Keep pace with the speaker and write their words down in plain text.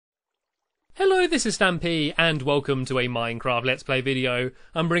Hello, this is Stampy, and welcome to a Minecraft Let's Play video.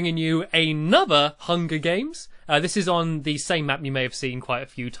 I'm bringing you another Hunger Games. This is on the same map you may have seen quite a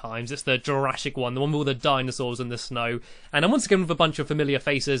few times. It's the Jurassic one, the one with all the dinosaurs and the snow. And I'm once again with a bunch of familiar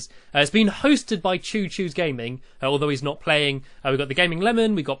faces. It's been hosted by Choo Choo's Gaming, although he's not playing. We've got the Gaming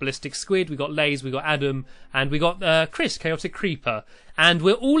Lemon, we've got Ballistic Squid, we've got Lays, we've got Adam, and we've got Chris, Chaotic Creeper. And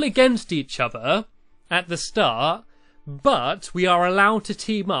we're all against each other at the start. But we are allowed to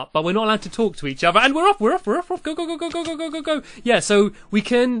team up, but we're not allowed to talk to each other. And we're off, go, go. Yeah, so we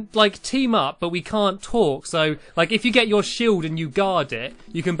can, like, team up, but we can't talk. So, like, if you get your shield and you guard it,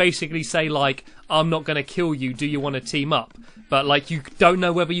 you can basically say, like, I'm not going to kill you, do you want to team up? But, like, you don't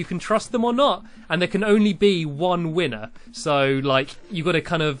know whether you can trust them or not. And there can only be one winner. So, like, you got to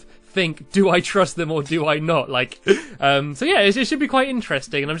kind of think, do I trust them or do I not? Like, so yeah, it should be quite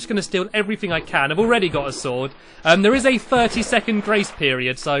interesting, and I'm just going to steal everything I can. I've already got a sword. There is a 30-second grace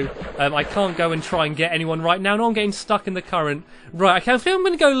period, so I can't go and try and get anyone right now. No, I'm getting stuck in the current. Right, I think I'm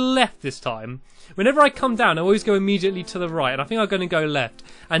going to go left this time. Whenever I come down, I always go immediately to the right, and I think I'm going to go left.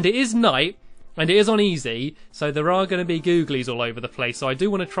 And it is night, and it is on easy, so there are going to be googlies all over the place, so I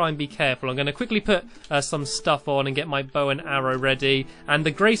do want to try and be careful. I'm going to quickly put some stuff on and get my bow and arrow ready, and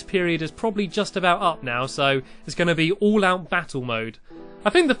the grace period is probably just about up now, so it's going to be all-out battle mode. I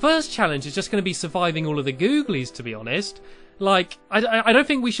think the first challenge is just going to be surviving all of the googlies, to be honest. Like, I don't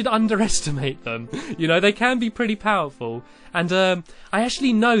think we should underestimate them. You know, they can be pretty powerful. And I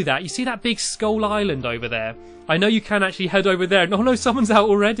actually know that. You see that big Skull Island over there? I know you can actually head over there. Oh no, someone's out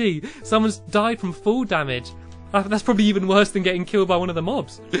already. Someone's died from fall damage. That's probably even worse than getting killed by one of the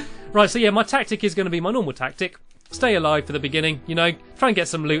mobs. Right, so yeah, my tactic is going to be my normal tactic. Stay alive for the beginning, you know, try and get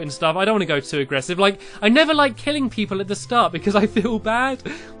some loot and stuff. I don't want to go too aggressive. Like, I never like killing people at the start because I feel bad.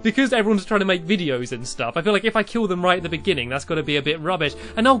 Because everyone's trying to make videos and stuff. I feel like if I kill them right at the beginning, that's got to be a bit rubbish.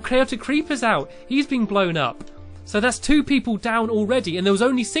 And oh, Chaotic Creeper's out. He's been blown up. So that's 2 people down already, and there was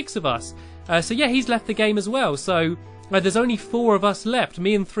only 6 of us. So yeah, he's left the game as well. So there's only 4 of us left,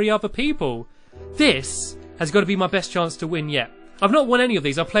 me and 3 other people. This has got to be my best chance to win yet. I've not won any of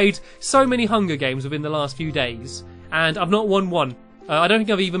these. I've played so many Hunger Games within the last few days, and I've not won one. I don't think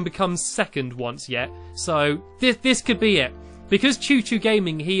I've even become second once yet. So this could be it. Because Choo Choo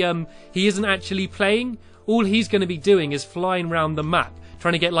Gaming, he isn't actually playing. All he's going to be doing is flying around the map,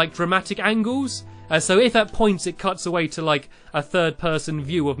 trying to get like dramatic angles. So if at points it cuts away to like a third-person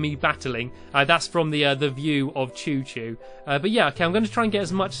view of me battling, that's from the view of Choo Choo. But yeah, okay, I'm going to try and get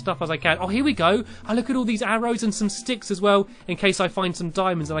as much stuff as I can. Oh, here we go. I look at all these arrows and some sticks as well, in case I find some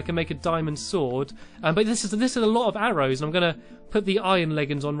diamonds and I can make a diamond sword. But this is a lot of arrows, and I'm going to put the iron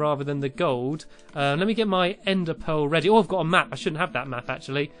leggings on rather than the gold. Let me get my ender pearl ready. Oh, I've got a map. I shouldn't have that map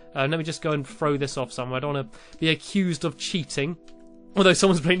actually. Let me just go and throw this off somewhere. I don't want to be accused of cheating. Although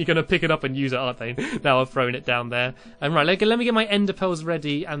someone's plainly going to pick it up and use it, aren't they? Now I've thrown it down there. Right, let me get my ender pearls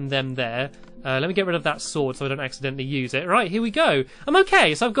ready and them there. Let me get rid of that sword so I don't accidentally use it. Right, here we go. I'm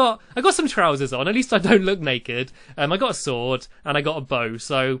okay. So I got some trousers on. At least I don't look naked. I got a sword and I got a bow.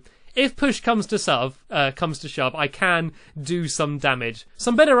 So if push comes to shove, I can do some damage.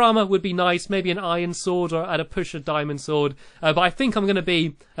 Some better armor would be nice, maybe an iron sword or at a push a diamond sword. But I think I'm going to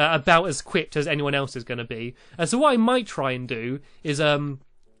be about as equipped as anyone else is going to be. So what I might try and do is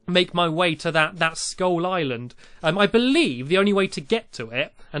make my way to that Skull Island. I believe the only way to get to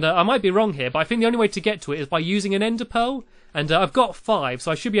it, and I might be wrong here, but I think the only way to get to it is by using an ender pearl. And I've got 5,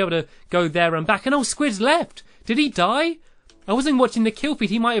 so I should be able to go there and back. And oh, Squid's left. Did he die? I wasn't watching the kill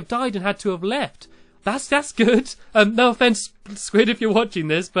feed. He might have died and had to have left. That's good. No offense, Squid, if you're watching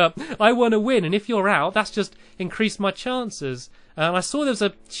this, but I want to win. And if you're out, that's just increased my chances. I saw there was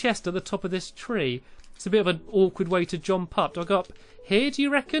a chest at the top of this tree. It's a bit of an awkward way to jump up. Do I go up here, do you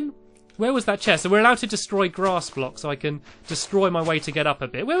reckon? Where was that chest? So we're allowed to destroy grass blocks, so I can destroy my way to get up a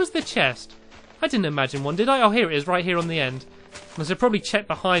bit. Where was the chest? I didn't imagine one, did I? Oh, here it is, right here on the end. I should probably check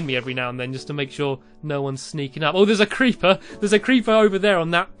behind me every now and then just to make sure no one's sneaking up. Oh, there's a creeper. There's a creeper over there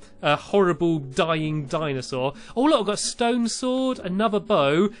on that horrible dying dinosaur. Oh, look, I've got a stone sword, another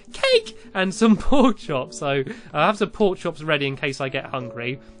bow, cake, and some pork chops. So I have some pork chops ready in case I get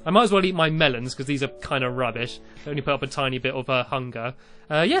hungry. I might as well eat my melons because these are kind of rubbish. They only put up a tiny bit of hunger.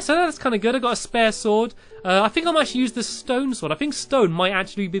 Yeah, so that's kind of good. I've got a spare sword. I think I might actually use the stone sword. I think stone might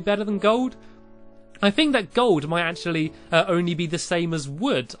actually be better than gold. I think that gold might actually only be the same as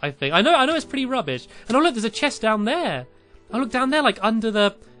wood, I think. I know it's pretty rubbish. And oh look, there's a chest down there. Oh look, down there, like under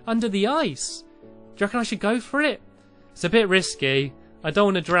the ice. Do you reckon I should go for it? It's a bit risky. I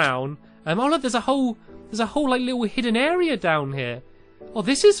don't want to drown. Oh look, there's a whole like little hidden area down here. Oh,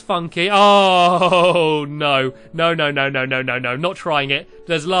 this is funky. Oh no. Not trying it.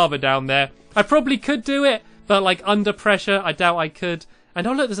 There's lava down there. I probably could do it, but like under pressure, I doubt I could. And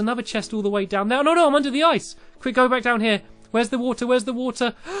oh look, there's another chest all the way down there. No, I'm under the ice. Quick, go back down here. Where's the water? Where's the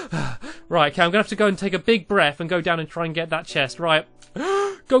water? Right, okay, I'm going to have to go and take a big breath and go down and try and get that chest. Right.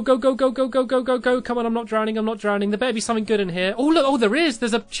 Go. Come on, I'm not drowning. There better be something good in here. Oh, look. Oh, there is.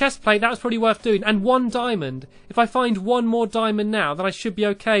 There's a chest plate. That was probably worth doing. And 1 diamond. If I find 1 more diamond now, then I should be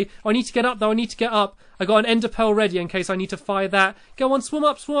okay. Oh, I need to get up, though. I got an ender pearl ready in case I need to fire that. Go on, swim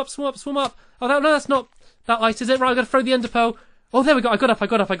up. Oh, no, that's not that ice, is it? Right, I've got to throw the ender pearl. Oh, there we go. I got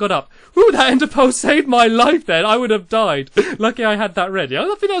up. Ooh, that ender pearl saved my life then. I would have died. Lucky I had that ready. I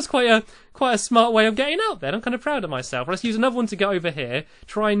think that was quite a smart way of getting out there. I'm kind of proud of myself. Let's use another one to get over here.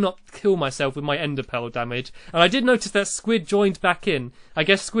 Try and not kill myself with my ender pearl damage. And I did notice that Squid joined back in. I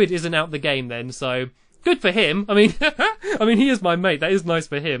guess Squid isn't out the game then, so good for him. I mean, he is my mate. That is nice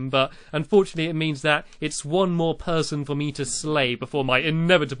for him, but unfortunately it means that it's 1 more person for me to slay before my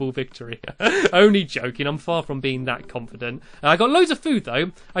inevitable victory. Only joking. I'm far from being that confident. I got loads of food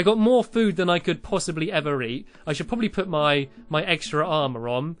though. I got more food than I could possibly ever eat. I should probably put my extra armor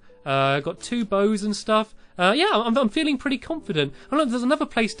on. Got 2 bows and stuff. Yeah, I'm feeling pretty confident. Oh look, there's another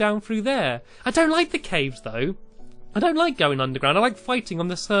place down through there. I don't like the caves though. I don't like going underground. I like fighting on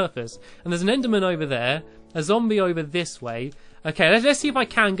the surface. And there's an enderman over there, a zombie over this way. Okay, let's see if I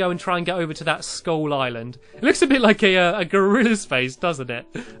can go and try and get over to that skull island. It looks a bit like a gorilla's face, doesn't it?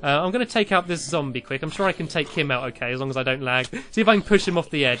 I'm going to take out this zombie quick. I'm sure I can take him out okay, as long as I don't lag. See if I can push him off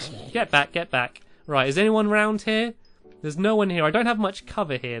the edge. Get back. Right, is anyone around here? There's no one here. I don't have much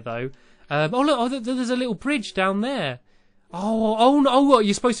cover here, though. Oh, look, there's a little bridge down there. Oh, what,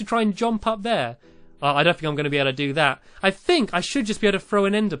 you're supposed to try and jump up there? I don't think I'm going to be able to do that. I think I should just be able to throw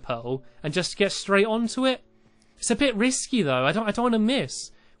an ender pearl and just get straight onto it. It's a bit risky though. I don't want to miss.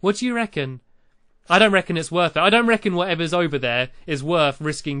 What do you reckon? I don't reckon it's worth it. I don't reckon whatever's over there is worth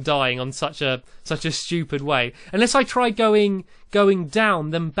risking dying on such a stupid way. Unless I try going down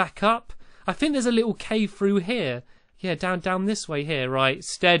then back up. I think there's a little cave through here. Yeah, down this way here, right?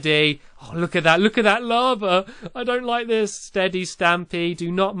 Steady. Oh, look at that lava. I don't like this. Steady, Stampy.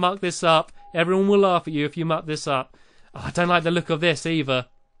 Do not muck this up. Everyone will laugh at you if you muck this up. Oh, I don't like the look of this either.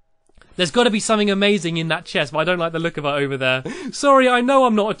 There's got to be something amazing in that chest, but I don't like the look of it over there. Sorry, I know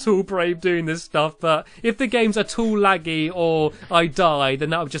I'm not at all brave doing this stuff, but if the game's at all laggy or I die, then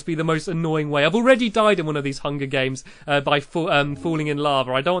that would just be the most annoying way. I've already died in one of these Hunger Games by falling in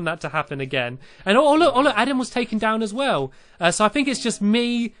lava. I don't want that to happen again. And oh look, Adam was taken down as well. So I think it's just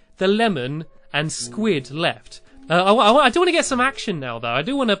me, the lemon, and Squid left. I do want to get some action now, though. I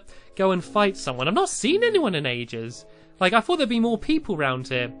do want to go and fight someone. I've not seen anyone in ages. Like, I thought there'd be more people around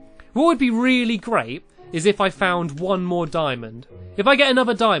here. What would be really great is if I found 1 more diamond. If I get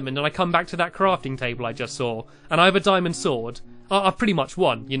another diamond and I come back to that crafting table I just saw, and I have a diamond sword, I've pretty much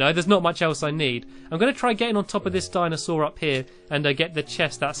won, you know? There's not much else I need. I'm going to try getting on top of this dinosaur up here and get the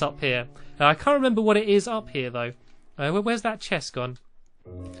chest that's up here. I can't remember what it is up here, though. Where's that chest gone?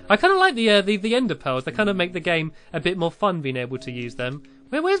 I kind of like the ender pearls. They kind of make the game a bit more fun being able to use them.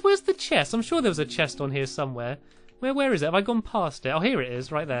 Where's the chest? I'm sure there was a chest on here somewhere. Where is it? Have I gone past it? Oh, here it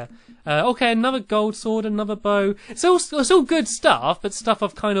is, right there. Okay, another gold sword, another bow. It's all good stuff, but stuff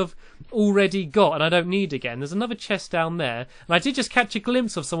I've kind of already got and I don't need again. There's another chest down there, and I did just catch a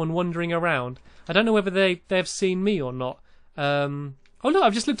glimpse of someone wandering around. I don't know whether they've seen me or not. Oh look,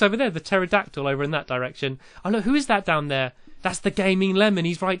 I've just looked over there, the pterodactyl over in that direction. Oh look, who is that down there? That's the gaming lemon.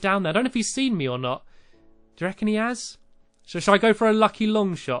 He's right down there. I don't know if he's seen me or not. Do you reckon he has? Shall I go for a lucky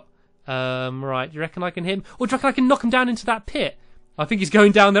long shot? Right, do you reckon I can hit him? Or do you reckon I can knock him down into that pit? I think he's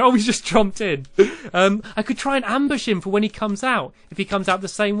going down there. Oh, he's just jumped in. I could try and ambush him for when he comes out, if he comes out the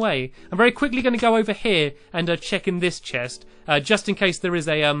same way. I'm very quickly going to go over here and check in this chest, just in case there is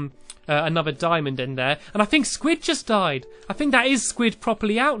another diamond in there. And I think Squid just died. I think that is Squid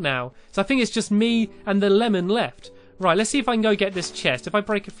properly out now. So I think it's just me and the lemon left. Right, let's see if I can go get this chest. If I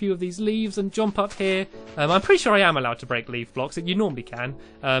break a few of these leaves and jump up here... I'm pretty sure I am allowed to break leaf blocks. You normally can.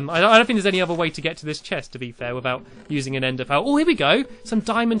 I don't think there's any other way to get to this chest, to be fair, without using an ender pearl. Oh, here we go. Some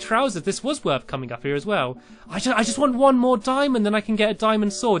diamond trousers. This was worth coming up here as well. I just want 1 more diamond, then I can get a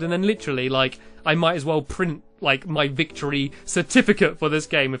diamond sword. And then literally, like, I might as well print... like my victory certificate for this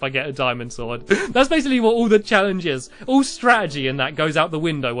game if I get a diamond sword. That's basically what all the challenge is. All strategy and that goes out the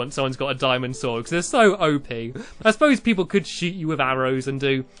window once someone's got a diamond sword because they're so OP. I suppose people could shoot you with arrows and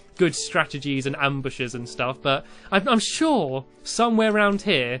do good strategies and ambushes and stuff, but I'm sure somewhere around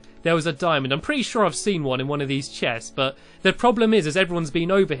here there was a diamond. I'm pretty sure I've seen one in one of these chests, but the problem is everyone's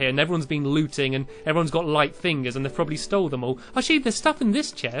been over here and everyone's been looting and everyone's got light fingers and they've probably stole them all. Actually, there's stuff in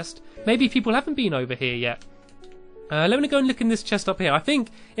this chest. Maybe people haven't been over here yet. Let me go and look in this chest up here. I think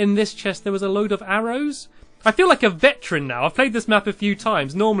in this chest there was a load of arrows. I feel like a veteran now. I've played this map a few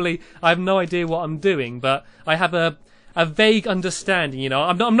times. Normally I have no idea what I'm doing, but I have a vague understanding, you know.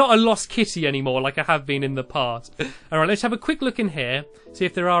 I'm not a lost kitty anymore like I have been in the past. Alright, let's have a quick look in here, see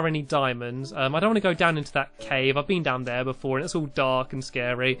if there are any diamonds. I don't want to go down into that cave. I've been down there before and it's all dark and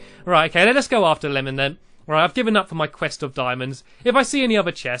scary. Right, okay, let's go after Lemon then. Right, I've given up for my quest of diamonds. If I see any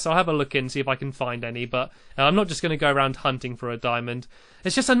other chests, I'll have a look in, see if I can find any, but I'm not just going to go around hunting for a diamond.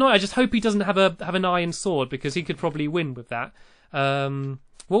 It's just annoying. I just hope he doesn't have an iron sword, because he could probably win with that.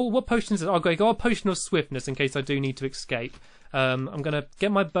 Well, what potions? I'll go a potion of swiftness in case I do need to escape. I'm going to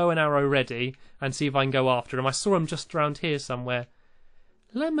get my bow and arrow ready and see if I can go after him. I saw him just around here somewhere.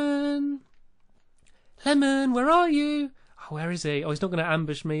 Lemon! Lemon, where are you? Oh, where is he? Oh, he's not going to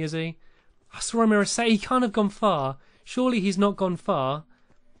ambush me, is he? I saw him he can't have gone far. Surely he's not gone far.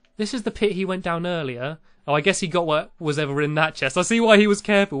 This is the pit he went down earlier. Oh, I guess he got what was ever in that chest. I see why he was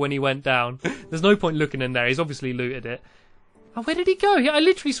careful when he went down. There's no point looking in there. He's obviously looted it. Oh, where did he go? I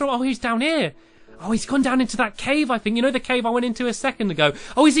literally saw him. Oh, he's down here. Oh, he's gone down into that cave, I think. You know the cave I went into a second ago?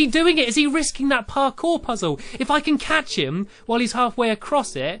 Oh, is he doing it? Is he risking that parkour puzzle? If I can catch him while he's halfway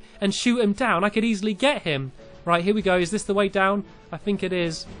across it and shoot him down, I could easily get him. Right, here we go. Is this the way down? I think it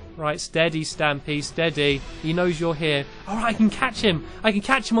is. Right, steady, Stampy, steady. He knows you're here. All right, I can catch him. I can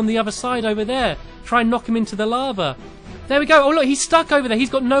catch him on the other side over there. Try and knock him into the lava. There we go. Oh, look, he's stuck over there.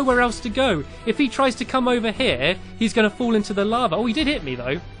 He's got nowhere else to go. If he tries to come over here, he's going to fall into the lava. Oh, he did hit me,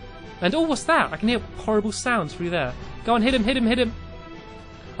 though. And, oh, what's that? I can hear horrible sounds through there. Go on, hit him, hit him, hit him.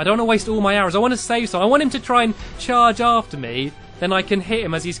 I don't want to waste all my arrows. I want to save some. I want him to try and charge after me. Then I can hit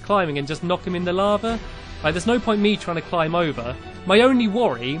him as he's climbing and just knock him in the lava. Like, there's no point me trying to climb over. My only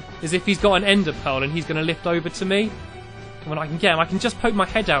worry is if he's got an ender pearl and he's going to lift over to me. When I can get him, I can just poke my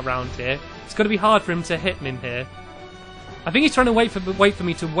head out round here. It's got to be hard for him to hit me in here. I think he's trying to wait for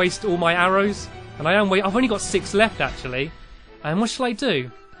me to waste all my arrows. And I am waiting. I've only got 6 left, actually. And what shall I do?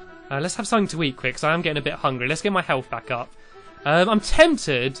 Let's have something to eat quick, because I am getting a bit hungry. Let's get my health back up. I'm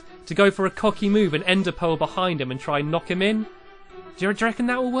tempted to go for a cocky move and ender pearl behind him and try and knock him in. Do you reckon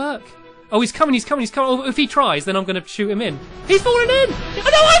that will work? Oh, he's coming, he's coming, he's coming. Oh, if he tries, then I'm going to shoot him in. He's fallen in! Oh,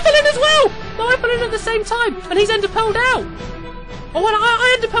 no, I fell in as well! No, I fell in at the same time, and he's ender-pearled out! Oh,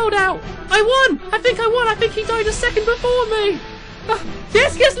 I ender-pearled out! I won! I think I won! I think he died a second before me!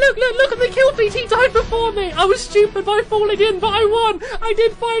 Yes, look at the kill feed! He died before me! I was stupid by falling in, but I won! I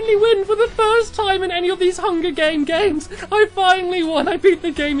did finally win for the first time in any of these Hunger games! I finally won! I beat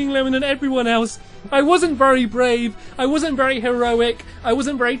the Gaming Lemon and everyone else! I wasn't very brave, I wasn't very heroic, I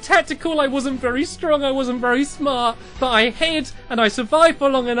wasn't very tactical, I wasn't very strong, I wasn't very smart, but I hid and I survived for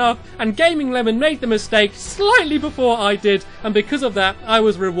long enough, and Gaming Lemon made the mistake slightly before I did, and because of that I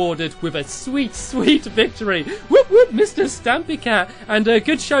was rewarded with a sweet, sweet victory. Whoop whoop, Mr. Stampy Cat. And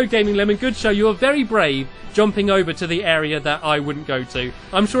good show, Gaming Lemon, good show. You were very brave jumping over to the area that I wouldn't go to.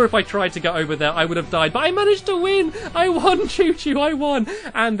 I'm sure if I tried to get over there I would have died, but I managed to win. I won, Choo Choo, I won.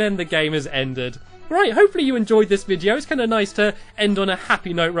 And then the game has ended. Right, hopefully you enjoyed this video. It's kind of nice to end on a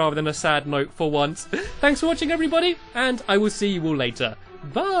happy note rather than a sad note for once. Thanks for watching, everybody, and I will see you all later.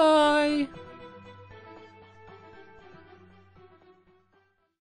 Bye!